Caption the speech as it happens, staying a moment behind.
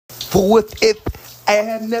For if I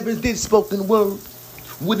had never did spoken word,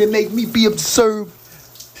 would it make me be absurd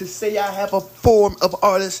to say I have a form of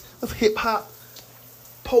artist of hip hop,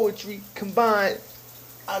 poetry combined?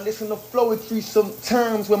 I listen to poetry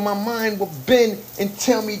sometimes when my mind will bend and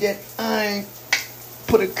tell me that I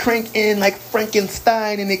put a crank in like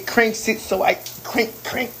Frankenstein and it cranks it, so I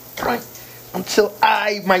crank until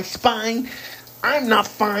my spine. I'm not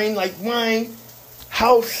fine like wine.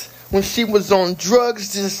 House when she was on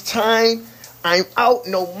drugs this time. I'm out,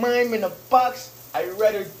 no mime in a box. I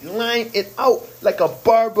rather line it out like a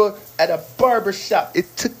barber at a barber shop.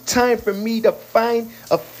 It took time for me to find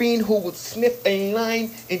a fiend who would sniff a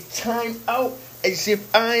line in time out as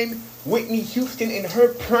if I'm Whitney Houston in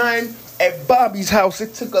her prime at Bobby's house.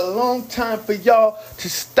 It took a long time for y'all to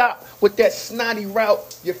stop with that snotty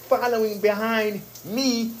route. You're following behind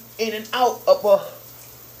me in and out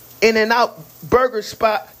burger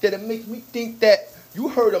spot that'll make me think that you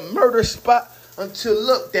heard a murder spot. Until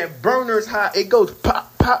look, that burner's hot. It goes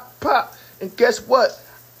pop, pop, pop. And guess what?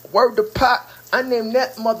 Word to pop. I named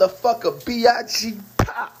that motherfucker B.I.G.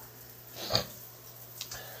 Pop.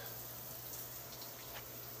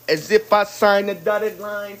 As if I signed a dotted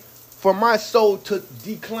line for my soul to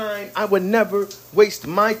decline. I would never waste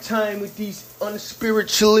my time with these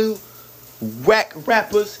unspiritual whack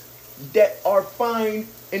rappers that are fine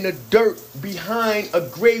in the dirt behind a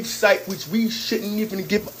gravesite, which we shouldn't even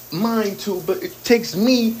give mind to. But it takes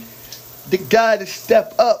me, the guy, to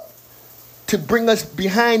step up to bring us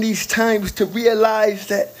behind these times to realize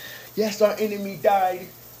that, yes, our enemy died.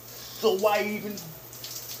 So why even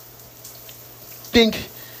think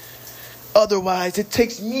otherwise? It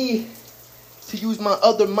takes me to use my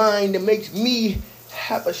other mind that makes me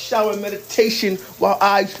have a shower meditation while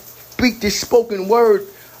I speak this spoken word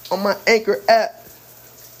on my Anchor app,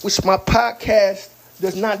 which my podcast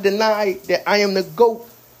does not deny that I am the GOAT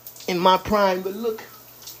in my prime. But look,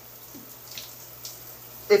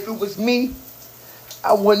 if it was me,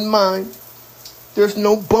 I wouldn't mind. There's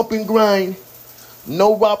no bump and grind,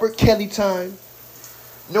 no Robert Kelly time,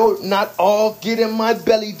 no, not all get in my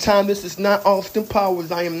belly time. This is not Austin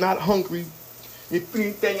Powers. I am not hungry. If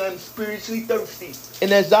anything, I'm spiritually thirsty.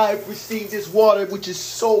 And as I receive this water, which is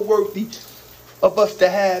so worthy of us to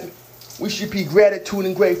have, we should be gratitude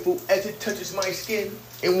and grateful as it touches my skin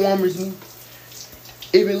and warms me.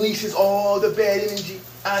 It releases all the bad energy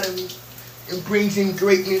out of me and brings in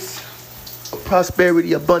greatness,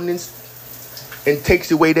 prosperity, abundance, and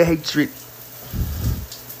takes away the hatred.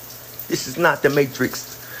 This is not the Matrix.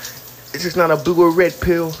 This is not a blue or red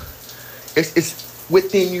pill. It's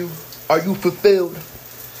within you. Are you fulfilled?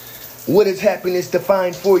 What is happiness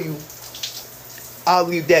defined for you? I'll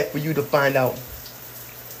leave that for you to find out.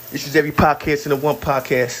 This is Every Podcast in the One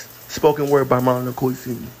Podcast. Spoken word by Marlon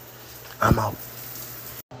Coisini. I'm out.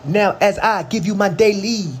 Now, as I give you my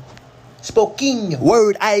daily spoken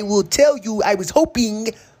word, I will tell you I was hoping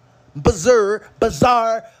bizarre,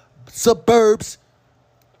 suburbs,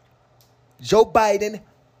 Joe Biden,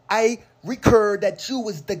 I recur that you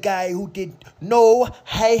was the guy who did no,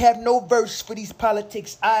 I have no verse for these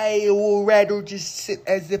politics. I will rather just sit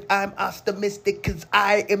as if I'm optimistic, cause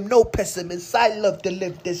I am no pessimist. I love to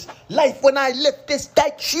live this life. When I lift this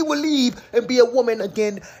dyke, she will leave and be a woman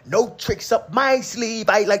again. No tricks up my sleeve.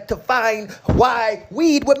 I like to find why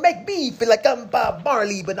weed would make me feel like I'm Bob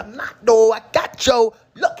Marley, but I'm not. No, I got Joe.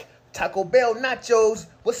 Look, Taco Bell nachos.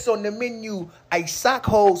 What's on the menu? Ice sock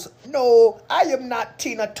holes. No, I am not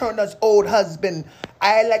Tina Turner's old husband.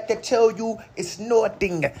 I like to tell you it's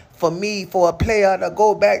nothing for me, for a player to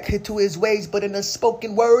go back to his ways. But in a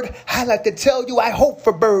spoken word, I like to tell you I hope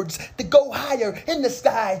for birds to go higher in the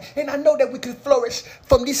sky. And I know that we can flourish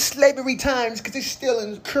from these slavery times, because it's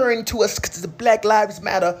still occurring to us, because the Black Lives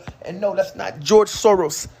Matter. And no, that's not George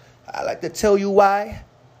Soros. I like to tell you why.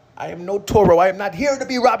 I am no Toro. I am not here to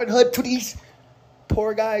be Robin Hood to these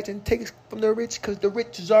poor guys and take from the rich, because the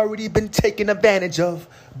rich has already been taken advantage of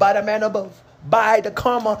by the man above, by the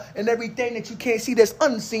karma and everything that you can't see that's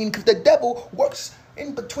unseen, because the devil works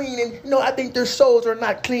in between. And I think their souls are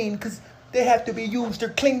not clean, because they have to be used. They're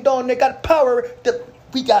clinged on. They got power.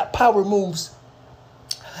 We got power moves.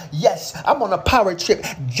 Yes, I'm on a power trip.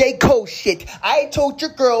 J. Cole shit. I told your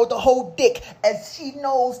girl to hold dick, as she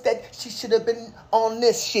knows that she should have been on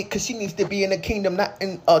this shit, because she needs to be in the kingdom, not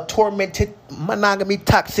in a tormented, monogamy,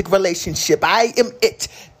 toxic relationship. I am it.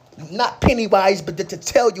 Not Pennywise, but to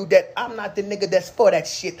tell you that I'm not the nigga that's for that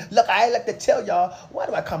shit. Look, I like to tell y'all, why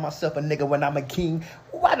do I call myself a nigga when I'm a king?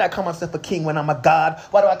 Why do I call myself a king when I'm a god?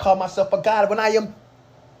 Why do I call myself a god when I am...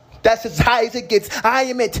 That's as high as it gets. I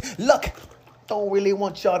am it. Look, don't really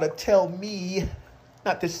want y'all to tell me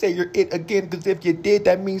Not to say you're it again, because if you did,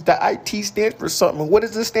 that means the IT stands for something. What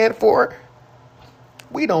does it stand for?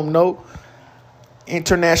 We don't know.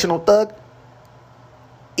 International thug?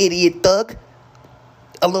 Idiot thug?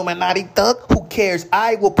 Illuminati thug? Who cares?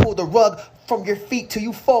 I will pull the rug from your feet till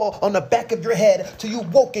you fall on the back of your head, till you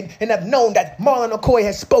woken and have known that Marlon McCoy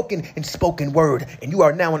has spoken in spoken word. And you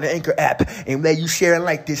are now on the Anchor app. And let you share and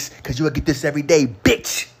like this, because you will get this every day,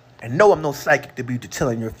 bitch. And no, I'm no psychic to be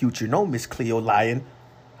telling your future. No, Miss Cleo Lion.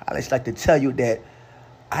 I just like to tell you that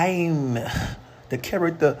I'm the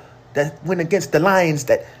character that went against the lions,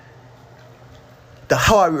 that the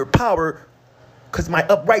higher power, because my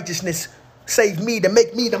uprightness saved me to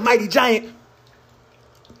make me the mighty giant.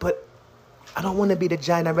 But I don't want to be the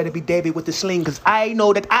giant. I'd rather be David with the sling, because I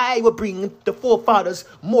know that I will bring the forefathers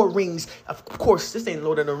more rings. Of course, this ain't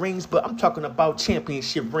Lord of the Rings, but I'm talking about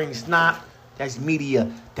championship rings. Nah, that's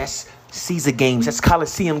media. That's Caesar games. That's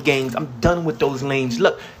Coliseum games. I'm done with those lanes.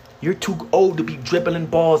 Look, you're too old to be dribbling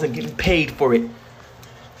balls and getting paid for it.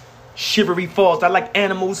 Shivery Falls. I like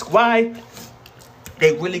animals. Why?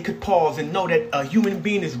 They really could pause and know that a human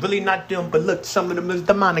being is really not them. But look, some of them is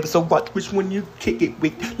demonic. So watch which one you kick it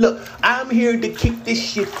with. Look, I'm here to kick this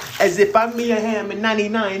shit as if I'm Mia Hamm in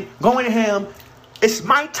 99. Going ham. It's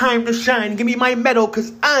my time to shine. Give me my medal,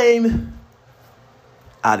 because I'm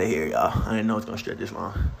out of here, y'all. I didn't know it's going to stretch this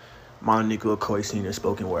long. Monica McCoy Sr.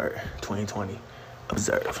 Spoken Word 2020.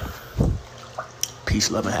 Observe. Peace,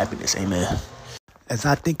 love, and happiness. Amen. As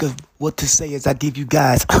I think of what to say, as I give you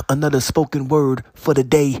guys another spoken word for the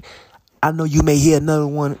day, I know you may hear another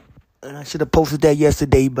one, and I should have posted that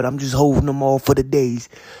yesterday, but I'm just holding them all for the days.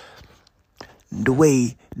 The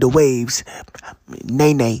waves,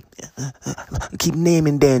 nay, keep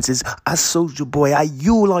naming dances. I soldier boy, I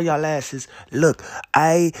yule on y'all asses. Look,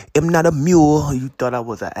 I am not a mule. You thought I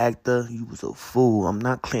was an actor? You was a fool. I'm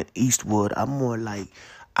not Clint Eastwood. I'm more like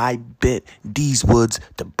I bent these woods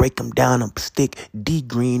to break them down on stick. D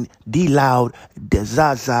green, D loud, the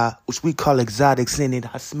Zaza, which we call exotics in it.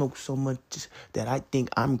 I smoke so much that I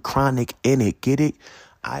think I'm chronic in it. Get it?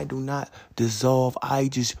 I do not dissolve. I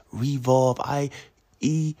just revolve.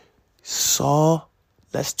 Saw.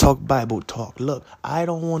 Let's talk Bible talk. Look, I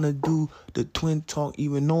don't want to do the twin talk,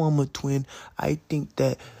 even though I'm a twin. I think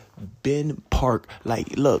that Ben Park,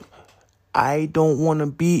 look, I don't want to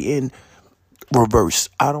be in reverse.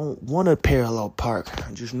 I don't want a parallel park,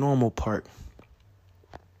 just normal park.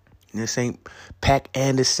 This ain't Pac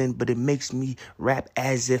Anderson, but it makes me rap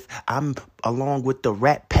as if I'm along with the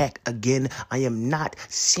Rat Pack again. I am not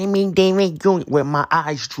Sammy David Jr. with my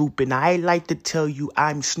eyes drooping. I like to tell you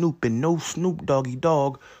I'm snooping. No Snoop Doggy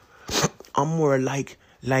Dog. I'm more like,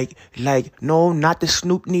 no, not the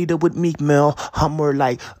Snoop neither with Meek Mill. I'm more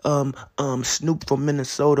like, Snoop from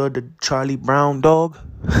Minnesota, the Charlie Brown dog.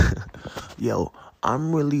 Yo,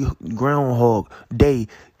 I'm really Groundhog Day,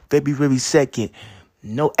 February 2nd.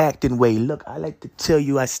 No acting way. Look, I like to tell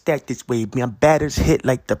you I stack this way. My batters hit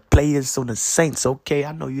like the players on the Saints, okay?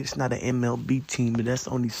 I know it's not an MLB team, but that's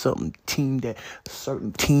only something team that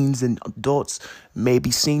certain teens and adults, maybe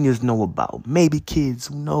seniors know about. Maybe kids,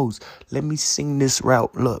 who knows? Let me sing this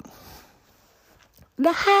route. Look.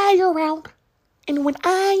 The higher route. And when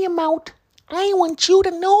I am out, I want you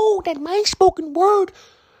to know that my spoken word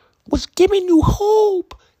was giving you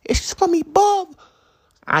hope. It's from above.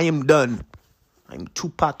 I am done. I'm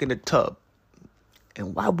Tupac in the tub.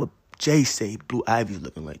 And why would Jay say Blue Ivy's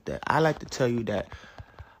looking like that? I like to tell you that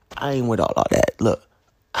I ain't with all that. Look,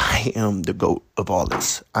 I am the GOAT of all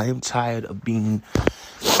this. I am tired of being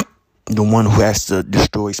the one who has to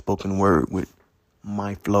destroy spoken word with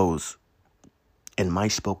my flows and my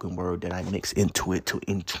spoken word that I mix into it to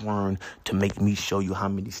in turn to make me show you how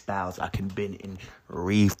many styles I can bend and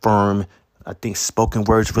reform. I think spoken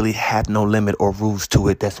words really have no limit or rules to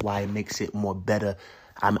it. That's why it makes it more better.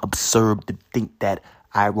 I'm absurd to think that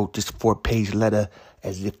I wrote this 4-page letter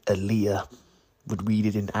as if Aaliyah would read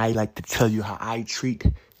it. And I like to tell you how I treat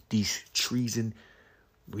these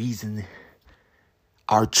reason.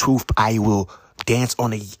 Our truth, I will dance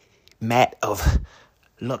on a mat of,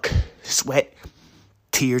 look, sweat,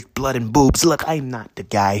 tears, blood, and boobs. Look, I'm not the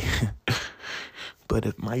guy. But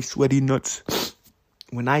if my sweaty nuts...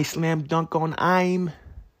 When I slam dunk on, I'm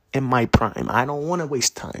in my prime. I don't want to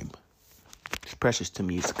waste time. It's precious to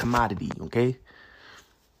me. It's a commodity, okay?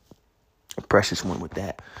 A precious one with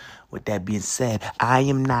that. With that being said, I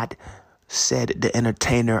am not said the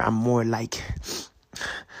entertainer. I'm more like...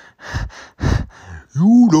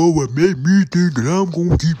 You know what made me think that I'm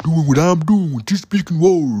going to keep doing what I'm doing. Just speaking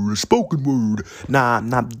word, spoken word. Nah, I'm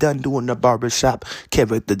not done doing the barbershop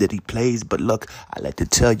character that he plays. But look, I like to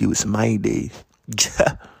tell you it's my day.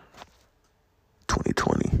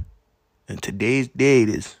 2020. And today's date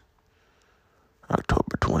is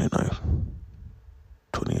October 29th,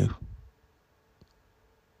 28th. You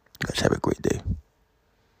guys have a great day.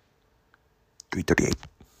 338,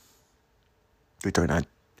 339,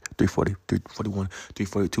 340, 341,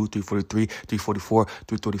 342, 343, 344,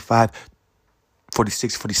 335,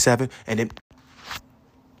 46, 47, and then...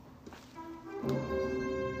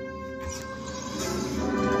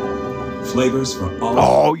 Flavors for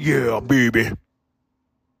all. Oh, yeah, baby.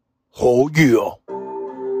 Oh, yeah.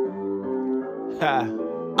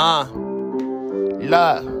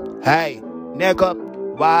 Look, hey, nigga,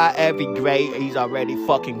 why every great? He's already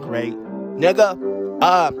fucking great. Nigga,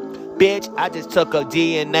 bitch, I just took a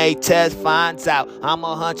DNA test, finds out I'm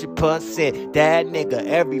 100% that nigga.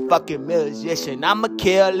 Every fucking musician, I'ma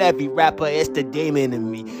kill every rapper, it's the demon in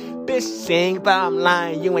me. Bitch, sing, but I'm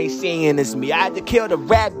lying, you ain't seeing it's me. I had to kill the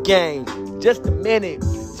rap game, just a minute.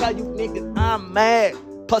 Tell you niggas I'm mad,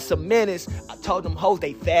 plus a menace. I told them hoes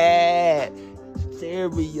they fat,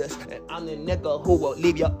 serious. And I'm the nigga who will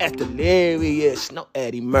leave your ass delirious. No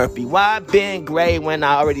Eddie Murphy, why I been great when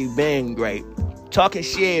I already been great? Talking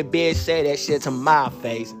shit, bitch, say that shit to my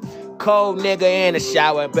face. Cold nigga in the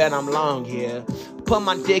shower, bet I'm long here. Put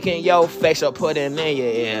my dick in your face or put it in your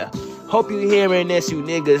ear. Hope you hearing this, you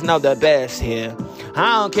niggas know the best here.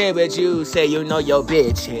 I don't care what you say, you know your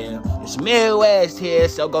bitch here. It's Midwest here,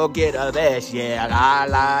 so go get a vest, yeah. La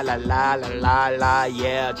la la la la la la,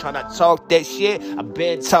 yeah. Tryna talk that shit, I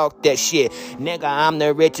been talk that shit. Nigga, I'm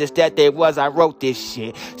the richest that there was, I wrote this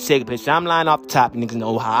shit. Sick bitch, I'm lying off the top, niggas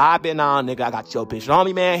know how I been on, nigga. I got your bitch on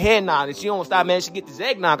me, man, head on. If she don't stop, man, she get this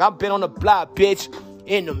eggnog. I've been on the block, bitch,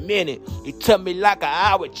 in a minute. It took me like an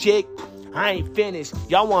hour, chick. I ain't finished.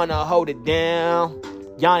 Y'all wanna hold it down?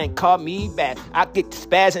 Y'all ain't call me back. I get to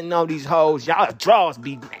spazzing on these hoes. Y'all draws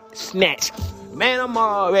be snatched. Man, I'm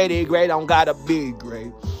already great. I don't gotta be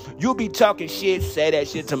great. You be talking shit, say that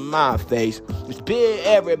shit to my face. It's big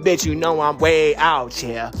every bitch, you know I'm way out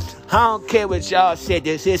here. I don't care what y'all said,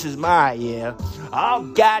 this is my year. Oh,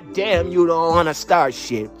 goddamn, you don't wanna start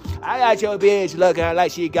shit. I got your bitch looking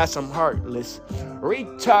like she got some heartless.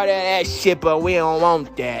 Retarded ass shit, but we don't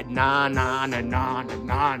want that. Nah, nah, nah, nah,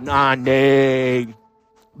 nah, nah, nah.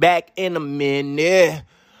 Back in a minute.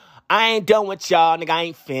 I ain't done with y'all, nigga, I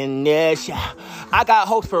ain't finished. I got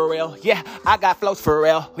hoes for real, yeah, I got flows for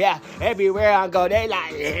real, yeah. Everywhere I go, they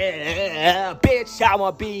like, yeah. Bitch,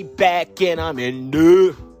 I'ma be back and I'm in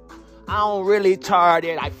there. I don't really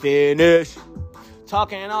target, I finish.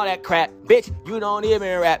 Talking all that crap, bitch, you don't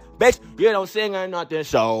even rap, bitch, you don't sing or nothing,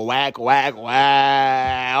 so whack, whack,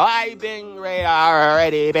 whack. I been great, I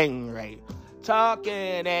already been great.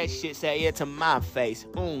 Talking that shit, say it to my face.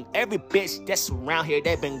 Every bitch that's around here,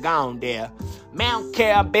 they been gone there. Man, I don't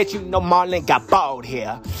care, I bet you know Marlon got bald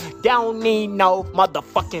here. They don't need no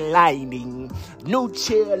motherfucking lighting. New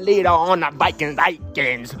cheerleader on the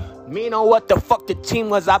Vikings. Me know what the fuck the team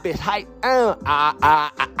was, I been hype.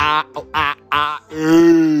 I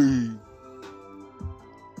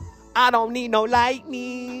don't need no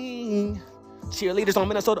lightning. Cheerleaders on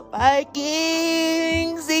Minnesota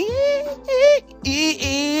Vikings.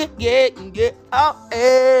 Yeah. Oh,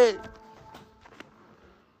 hey.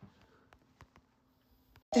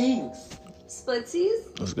 Thanks.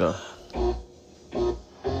 Splitsies? Let's go.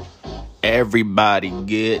 Everybody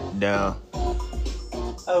get down.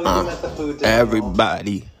 Oh, we let the food down.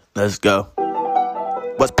 Everybody, let's go.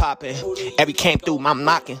 What's poppin'? Every came through, I'm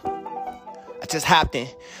knocking. I just hopped in.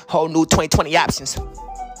 Whole new 2020 options.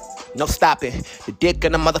 No stopping. The dick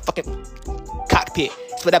in the motherfucking cockpit.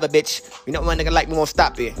 It's whatever, bitch. You know one nigga like me won't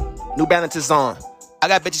stop it. New Balance is on. I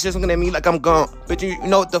got bitches just looking at me like I'm gone. Bitch, you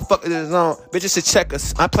know what the fuck it is on. Bitches should check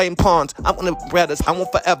us. I'm playing pawns. I want the brothers. I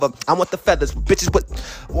want forever. I want the feathers. Bitches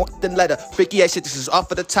want the letter. Freaky ass shit. This is off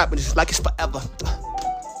of the top and just like it's forever.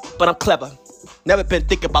 But I'm clever. Never been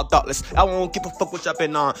thinking about thoughtless. I won't give a fuck what y'all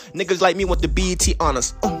been on. Niggas like me want the BET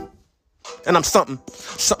honors. And I'm something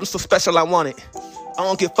so special I want it. I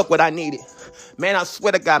don't give a fuck what I needed. Man, I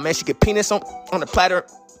swear to God, man, she get penis on the platter,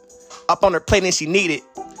 up on her plate and she need it.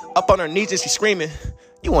 Up on her knees and she screaming.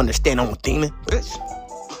 You understand I'm a demon, bitch.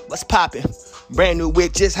 What's poppin'? Brand new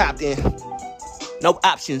wig just hopped in. No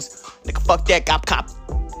options. Nigga, fuck that, cop.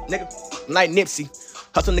 Nigga, like Nipsey.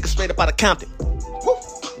 Hustle nigga straight up out of Compton. Woo.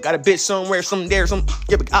 Got a bitch somewhere, something there, something.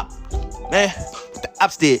 Give a op. Man, what the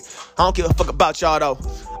ops did. I don't give a fuck about y'all, though.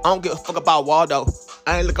 I don't give a fuck about Waldo.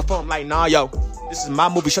 I ain't looking for him like, nah, yo. This is my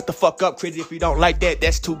movie. Shut the fuck up, crazy. If you don't like that,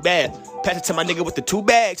 that's too bad. Pass it to my nigga with the 2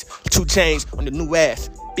 bags, 2 chains on the new ass.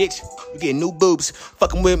 Bitch, you get new boobs.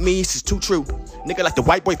 Fucking with me, this is too true. Nigga like the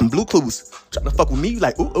white boy from Blue Clues. Trying to fuck with me, you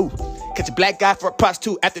like, ooh, ooh. Catch a black guy for a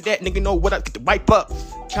prostitute. After that, nigga know what I get to wipe up.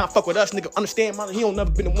 Can't fuck with us, nigga. Understand, man, he don't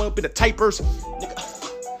never been the one, been a type person. Nigga,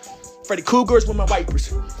 Freddy Cougars with my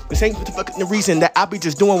wipers. This ain't the fucking reason that I be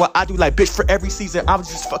just doing what I do. Like, bitch, for every season, I was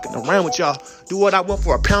just fucking around with y'all. Do what I want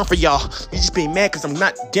for a pound for y'all. You just be mad because I'm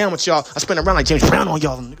not down with y'all. I spin around like James Brown on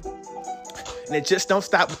y'all, nigga. And it just don't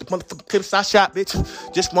stop with the motherfucking clips I shot,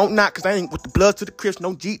 bitch. Just won't not, cause I ain't with the blood to the Crips,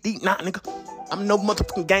 no GD, nah, nigga. I'm no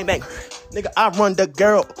motherfucking gangbanger. Nigga, I run the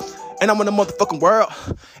girl, and I'm in the motherfucking world.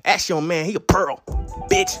 Ask your man, he a pearl,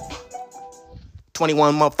 bitch.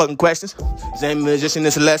 21 motherfucking questions. Same just in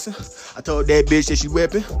this lesson. I told that bitch that she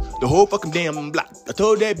whipping the whole fucking damn block. I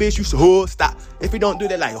told that bitch you should hold stop. If you don't do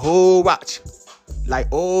that, like, whole watch. Like,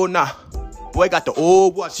 oh, nah. Boy, got the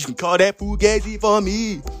old watch. You can call that Fugazi for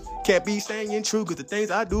me. Can't be saying true, cause the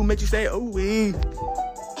things I do make you say, oh, we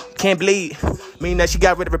can't bleed. Mean that she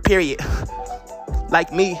got rid of her period.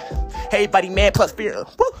 Like me. Everybody mad plus fear.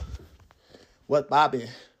 Woo. What bobbin'?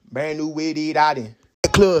 Brand new witty out in.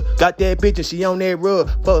 Club, got that bitch and she on that rug.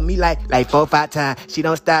 Fuck me like 4 or 5 times. She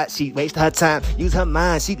don't stop, she waste her time. Use her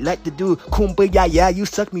mind, she like to do kumbaya, yeah, you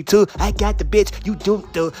suck me too. I got the bitch, you do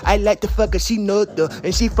though. I like to fuck her, she know though.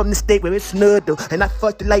 And she from the state where it's snug though. And I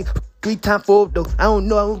fucked her like 3 times 4 though. I don't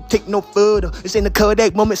know, I don't take no photo. This ain't a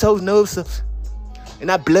Kodak moment, so no, so.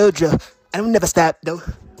 And I blood you. I don't never stop though.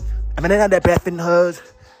 I'm running out that breath in hers.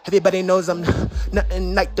 Everybody knows I'm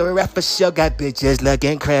nothing like the rapper show. Got bitches look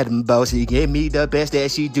incredible. She gave me the best that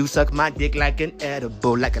she do. Suck my dick like an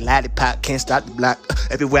edible. Like a lollipop, can't stop the block.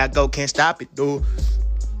 Everywhere I go, can't stop it, dude.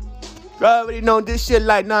 You already know this shit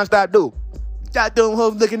like non-stop, dude. Stop doing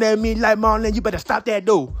hoes looking at me like Marlon. You better stop that,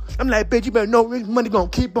 dude. I'm like, bitch, you better know this money gonna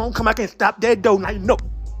keep on coming. I can't stop that, dude. Now you know.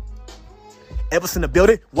 Ever's in the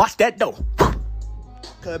building, watch that, though.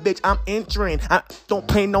 Cause bitch, I'm entering. I don't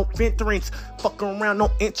play no venturings. Fucking around,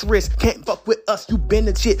 no interest. Can't fuck with us, you been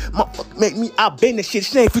the shit. Motherfucker make me, I been the shit.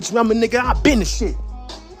 She ain't Futurama, nigga, I been the shit.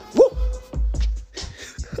 Woo!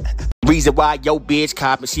 Reason why yo bitch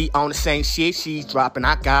copping, she on the same shit, she's dropping.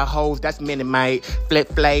 I got hoes, that's Minute-Maid.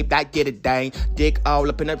 Flip-flave, I did a thing. Dick all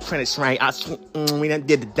up in the apprentice train. We done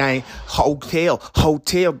did the thing. Hotel,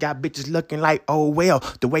 got bitches looking like, oh well.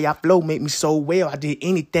 The way I flow make me so well. I did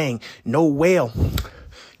anything, no well.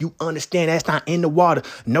 You understand that's not in the water.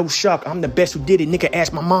 No shark, I'm the best who did it. Nigga,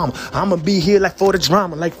 ask my mama. I'ma be here like for the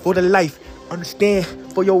drama, like for the life. Understand,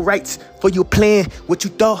 for your rights, for your plan. What you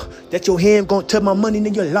thought, that your hand gonna tell my money,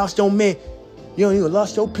 nigga, you lost your man. You don't even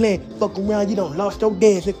lost your plan. Fuck around, you done lost your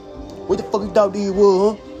dance, nigga. What the fuck you thought you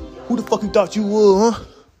was, huh? Who the fuck you thought you was, huh?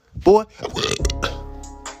 Boy.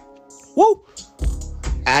 Woo!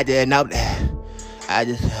 I didn't know that. I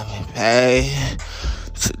just paid.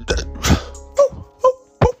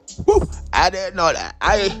 I didn't know that.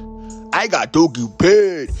 I got to get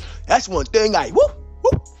paid. That's one thing I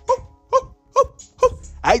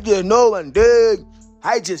I didn't know one thing.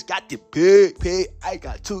 I just got to pay. I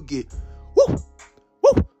got to get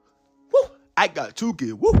I got to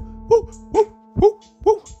get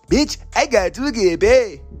bitch, I got to get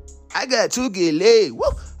paid. I got to get laid.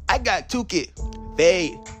 I got to get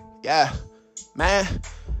paid. Yeah, man.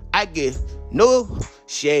 I get no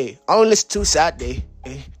shade. Only listen to Saturday.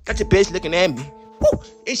 Got your bitch looking at me. Woo!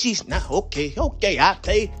 And she's not okay. I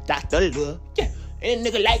play Dr. Love. Yeah. And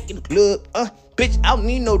nigga like in the club. Bitch, I don't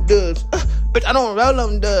need no dubs. Bitch, I don't roll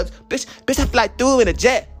on dubs. Bitch, I fly through in a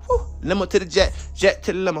jet. Woo! Limo to the jet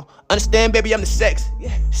to the limo. Understand, baby, I'm the sex.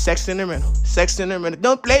 Yeah. Sex in the rental.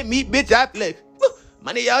 Don't play me, bitch, I play. Woo!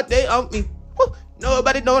 Money all day on me. Woo!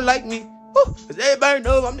 Nobody don't like me. Woo! Cause everybody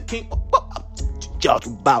know I'm the king. Y'all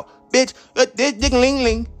about, bitch, this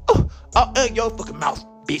ding-ling-ling. All in your fucking mouth,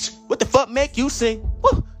 bitch. What the fuck make you sing?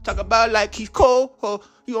 Woo! Talk about like he's cold.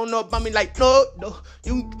 You don't know about me like no.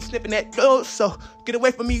 You sniffing that nose, so get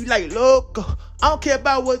away from me you like loco. I don't care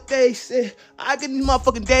about what they say. I get this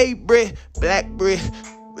motherfucking day bread, black bread.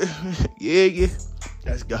 Yeah.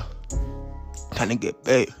 Let's go. Trying to get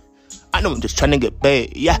paid. I know I'm just trying to get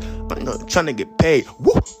paid. Yeah, I know I'm trying to get paid.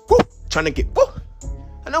 Woo! Trying to get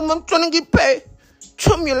I know I'm trying to get paid.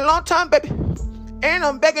 Took me a long time, baby. And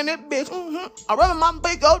I'm begging this bitch. I rather my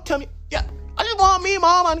big go tell me, yeah, I just want me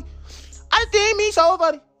more money. I just think me so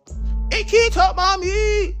funny. It keeps talking about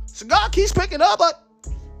me. Cigar keeps picking up, but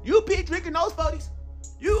you be drinking those 40s.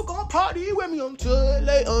 You gon' party with me until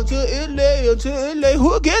LA.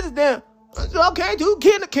 Who gets it down? Okay, 2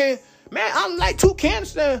 can. Man, I'm like 2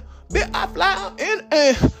 cans down. Bitch, I fly out in the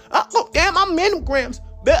air. Oh, damn, I'm in them grams.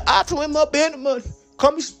 Bet I swim up in the money.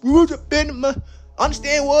 Call me Scrooge up in the money.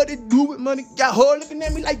 Understand what it do with money. Got her looking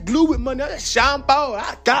at me like glue with money. That's Sean Ball.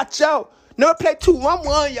 I got y'all. Never play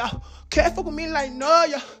 2-1-1, y'all. Cat fuck with me like no,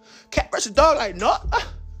 y'all. Cat versus dog like no.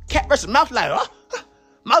 Cat versus mouse like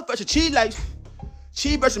mouse versus cheese like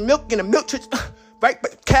cheese versus milk in the milk church. Right,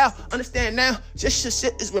 but cow. Understand now. This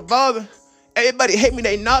shit is revolving. Everybody hate me.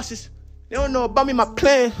 They nauseous. They don't know about me. My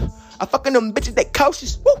plan. I fucking them bitches. They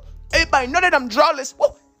cautious. Woo. Everybody know that I'm drawless. Woo.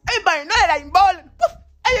 Everybody know that I'm ballin'. Woo.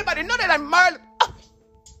 Everybody know that I'm Marlon.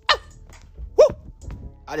 Woo.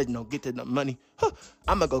 I just know get to the money.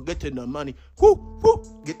 I'ma go get to the money. Woo,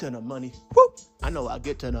 woo. Get to the money. Woo. I know I'll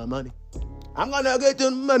get to the money. I'm gonna get to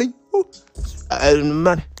the money. Woo. I the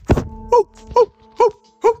money. Woo, woo, woo,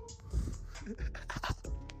 woo.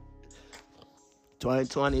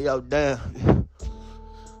 2020, yo, damn.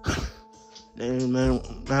 Damn,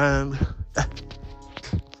 man.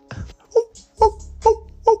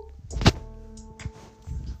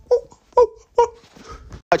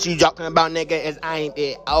 What you talking about, nigga, is I ain't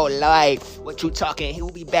it. Oh, Lord. What you talking?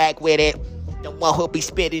 He'll be back with it. The one who'll be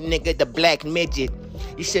spitting, nigga, the black midget.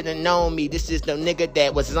 You should've known me. This is the nigga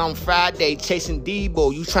that was on Friday chasing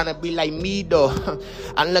Debo. You tryna be like me, though.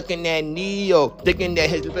 I'm looking at Neo, thinking that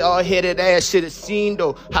his bald-headed ass should've seen,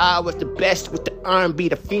 though, how I was the best with the R&B,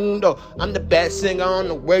 the fiend, though. I'm the best singer on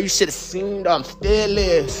the world. You should've seen, though. I'm still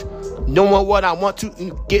is. Doing what I want to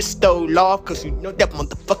and get stole off, cause you know that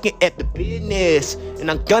motherfucking at the business.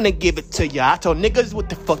 And I'm gonna give it to ya. I told niggas what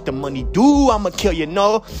the fuck the money do. I'ma kill you,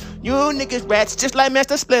 no. You niggas rats just like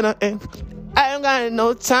Master Splinter. And I ain't got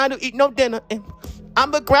no time to eat no dinner. And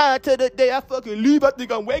I'ma grind till the day I fucking leave. I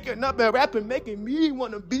think I'm waking up and rapping, making me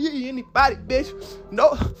wanna be anybody, bitch.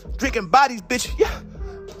 No, drinking bodies, bitch. Yeah,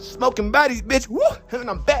 smoking bodies, bitch. Woo, and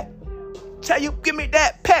I'm back. Tell you, give me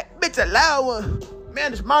that pack, bitch, a loud one.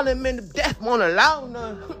 Man, it's smiling, man, the death won't allow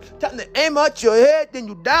none. Time to aim at your head, then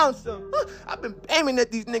you down some. I've been aiming at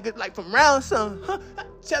these niggas like from round some. I'm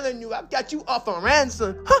telling you, I got you off on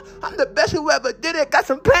ransom. I'm the best who ever did it, got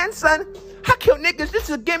some plans, son. I kill niggas, this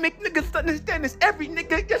is a gimmick. Niggas understand this, every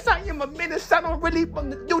nigga. Yes, I am a menace, I don't really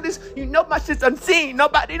want to do this. You know my shit's unseen,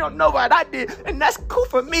 nobody don't know what I did. And that's cool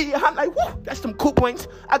for me, I'm like, woo, that's some cool points.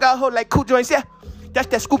 I got a whole like cool joints, yeah. That's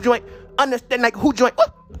that scoop joint, understand like who joint, woo.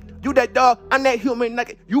 You that dog, I'm that human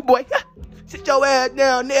nugget. You boy, yeah. Sit your ass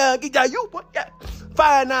down there, get ya, you boy, yeah.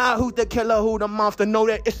 Find out who's the killer, who the monster. Know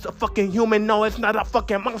that it's a fucking human. No, it's not a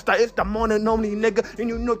fucking monster. It's the one and only nigga. And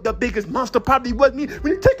you know the biggest monster probably was me.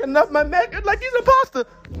 When you taking off my mask, it's like he's a pasta.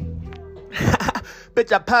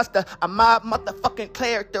 Bitch, I pasta. I'm my motherfucking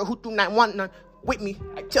character who do not want none with me.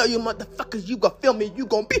 I tell you motherfuckers, you gon' feel me. You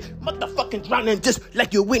gon' be motherfucking drowning just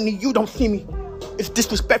like you Whitney. You don't see me. It's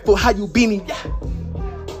disrespectful how you be me, yeah.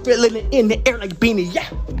 Feeling it in the air like beanie, yeah.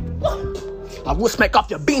 I will smack off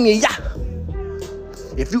your beanie, yeah.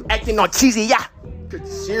 If you acting all cheesy, yeah.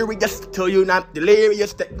 Cause serious, tell you not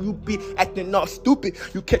delirious that you be acting all stupid.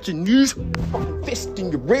 You catch your knees, fucking fist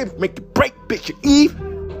in your ribs, make you break, bitch, you Eve.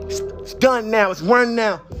 It's done now, it's run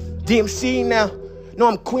now. DMC now. No,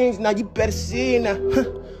 I'm Queens now, you better see now.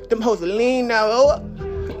 Them hoes are lean now, oh.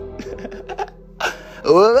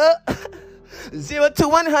 0 to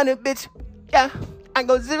 100, bitch, yeah. I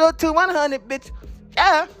go 0 to 100, bitch.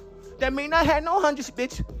 Yeah, that mean I had no hundreds,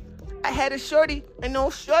 bitch. I had a shorty and no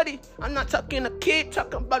shorty. I'm not talking a kid,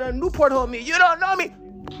 talking about a Newport homie. You don't know me,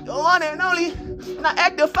 the one and only. Not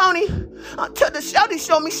acting phony until the shorty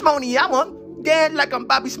show me smoney. I want dead like I'm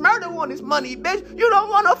Bobby Smurder on his money, bitch. You don't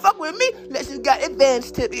wanna fuck with me unless you got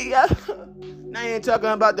advanced to me, yeah. Now I ain't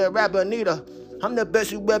talking about the rapper Anita. I'm the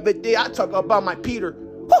best who ever did. I talk about my Peter.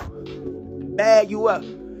 Woo! Bag you up.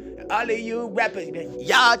 All of you rappers, man,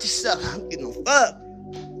 y'all just suck. I don't give no fuck.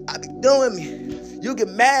 I be doing me. You get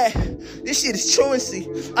mad. This shit is truancy.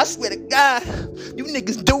 I swear to God, you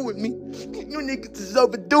niggas doing me. You niggas is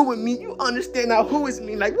overdoing me. You understand now who is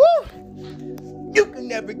me? Like, woo! You can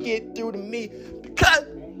never get through to me because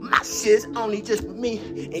my shit's only just for me.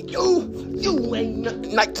 And you ain't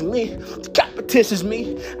nothing like to me. The competition's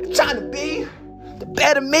me. I'm trying to be the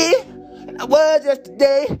better me than I was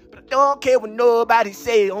yesterday. Don't care what nobody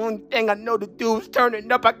say. Only thing I know to do is turning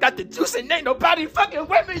up. I got the juice and ain't nobody fucking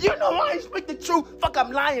with me. You know I ain't speak the truth. Fuck, I'm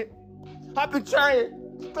lying. I've been trying.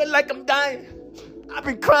 Feel like I'm dying. I've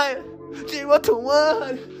been crying. 0 to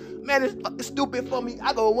 100. Man, it's fucking stupid for me.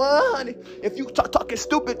 I go 100. If you talking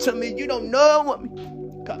stupid to me, you don't know me.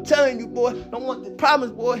 I'm telling you, boy. Don't want the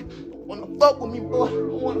problems, boy. Don't wanna fuck with me, boy.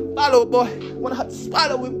 Don't wanna follow, boy. Wanna have to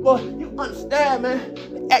swallow it, boy. You understand,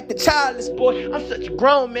 man? Acting childish, boy. I'm such a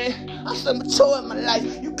grown man. I'm so mature in my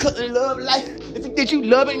life. You couldn't love life if you did you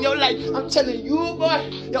love in your life. I'm telling you, boy,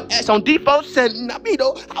 your ass on default setting. I be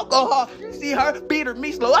though, I'll go hard. You see her, beat her,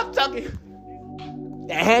 me slow. I'm talking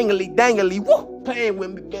that hangly dangly, woo, playing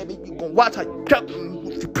with me, baby. You gon' watch how you talk with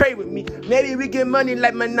me, if you pray with me. Maybe we get money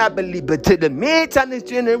like Monopoly, but to the meantime, this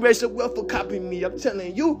generation will for copying me. I'm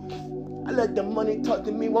telling you, I let the money talk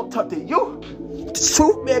to me, won't talk to you. It's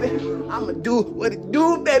true, baby. I'ma do what it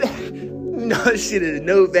do, baby. You know this shit is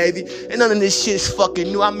new, baby. And none of this shit is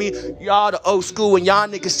fucking new. I mean, y'all the old school and y'all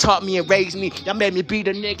niggas taught me and raised me. Y'all made me be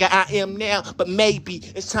the nigga I am now. But maybe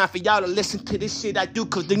it's time for y'all to listen to this shit I do.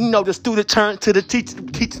 Cause you know the student turned to the teacher.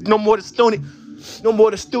 The teacher, no more the student. No more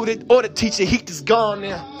the student or the teacher. He just gone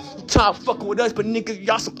now. Time fucking with us, but niggas,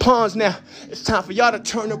 y'all some pawns now. It's time for y'all to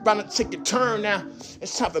turn around and take a turn now.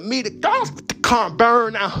 It's time for me to go with the car and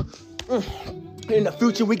burn now. In the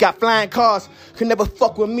future, we got flying cars. Can never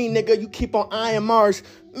fuck with me, nigga. You keep on eyeing Mars.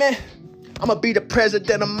 Man, I'ma be the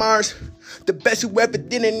president of Mars. The best who ever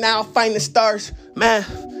did it now, find the stars. Man,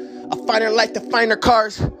 I find her like the finer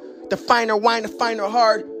cars. The finer wine, the finer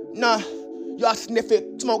heart. Nah, y'all sniff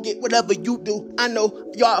it, smoke it, whatever you do. I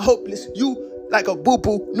know y'all hopeless. You like a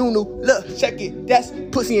boo-boo, nunu. Look, check it. That's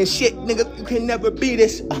pussy and shit, nigga. You can never be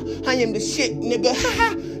this. I am the shit,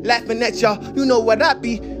 nigga. Laughing at y'all. You know what I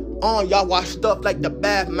be on. Y'all watch stuff like the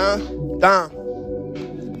bath, man. Damn.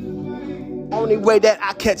 Only way that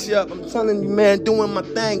I catch up, I'm telling you, man, doing my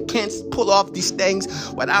thing. Can't pull off these things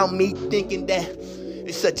without me thinking that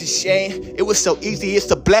it's such a shame. It was so easy,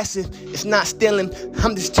 it's a blessing. It's not stealing.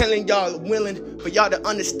 I'm just telling y'all, willing for y'all to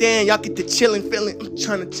understand. Y'all get the chilling feeling. I'm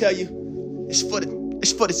trying to tell you. It's for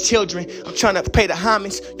the children. I'm trying to pay the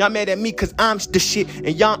homage. Y'all mad at me cause I'm the shit.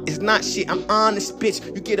 And y'all is not shit. I'm honest, bitch.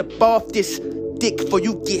 You get up off this dick before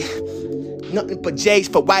you get nothing but J's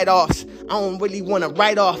for white-offs. I don't really want to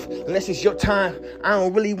write off unless it's your time. I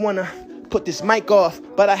don't really want to put this mic off,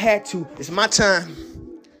 but I had to. It's my time.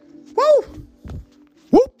 Woo!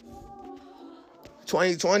 Whoop!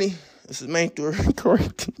 2020. This is main through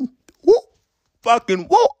quarantine. Woo! Fucking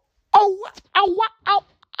woo! Oh! Ow! Ow!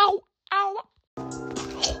 Ow! Ow!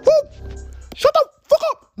 Woo! Shut the fuck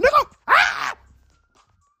up, nigga! Ah!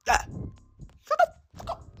 Yeah. Shut the fuck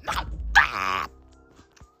up, nigga! Ah!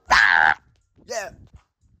 Ah! Yeah.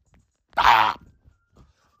 Ah!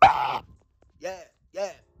 Ah! Yeah.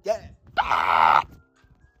 Yeah. Yeah. Ah!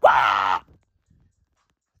 Ah!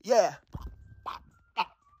 Yeah.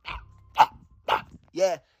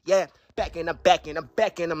 Yeah. Yeah. Backing up, backing up,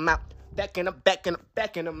 backing them out. Backing up, backing up,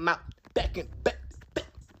 backing them out. Backing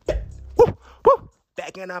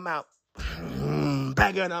them out.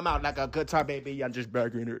 Backing them out like a guitar, baby. I'm just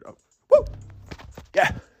backing it up. Woo!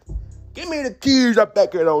 Yeah. Give me the keys. I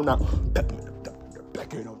back it on now.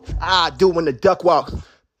 Back it on. I do when the duck walk.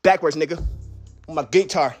 Backwards, nigga. On my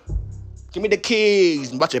guitar. Give me the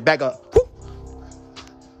keys. Watch it back up. Woo!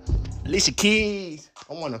 Alicia Keys.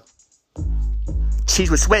 I want to. She's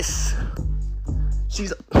with Swiss.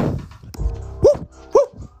 She's a. Woo!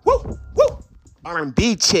 Woo! Woo! Woo!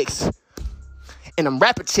 R&B chicks. And them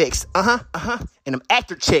rapper chicks. And them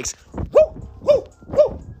actor chicks. Woo! Woo!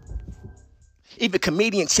 Woo! Even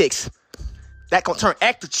comedian chicks. That gon' turn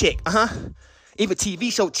actor chick. Even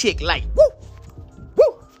TV show chick. Like, woo!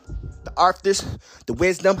 Woo! The artists, the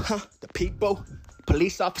wisdom, the people,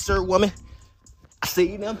 police officer woman. I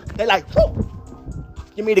see them. They like, woo!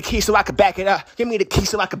 Give me the key so I can back it up. Give me the key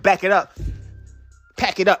so I can back it up.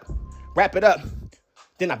 Pack it up. Wrap it up.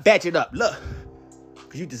 Then I badge it up. Look.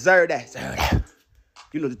 Cause you deserve that. Deserve that.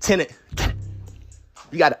 You know the tenant.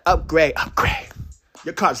 You gotta upgrade.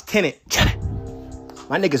 Your car's tenant.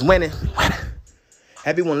 My niggas winning.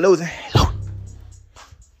 Everyone losing.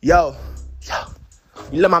 Yo.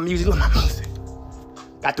 You love my music.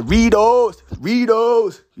 Got the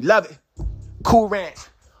Ritos. You love it. Cool Ranch.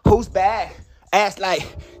 Who's bad? Ass like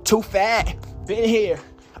too fat. Been here.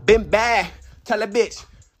 Been back. Tell a bitch.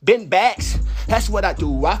 Been backs. That's what I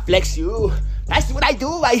do. I flex you. That's what I do.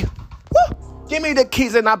 Like, woo. Give me the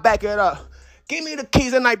keys and I back it up. Give me the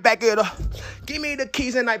keys and I back it up. Give me the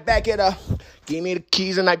keys and I back it up. Give me the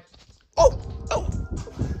keys and I... Oh.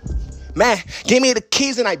 Man, give me the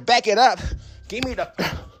keys and I back it up. Give me the...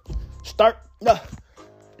 Start. Look,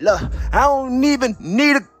 I don't even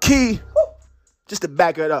need a key. Just to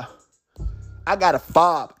back it up. I got a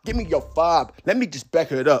fob. Give me your fob. Let me just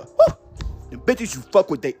back it up. The bitches you fuck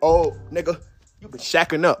with, they old, nigga. You been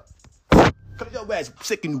shacking up. Cause your ass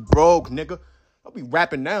sick and you broke, nigga. I'll be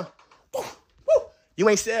rapping now. You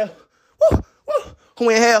ain't sell. Who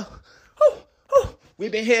in hell? We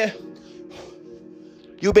been here.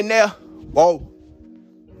 You been there. Whoa.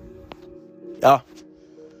 Yeah.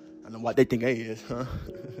 I know what they think I is, huh?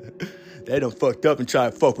 They done fucked up and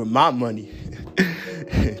tried to fuck with my money.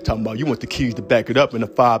 Talking about you want the keys to back it up and the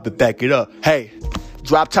 5 to back it up. Hey,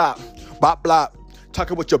 drop top, bop blah.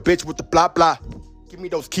 Talking with your bitch with the blah blah. Give me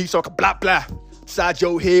those keys so I can blah blah. Side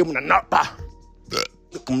your head when I knock blah.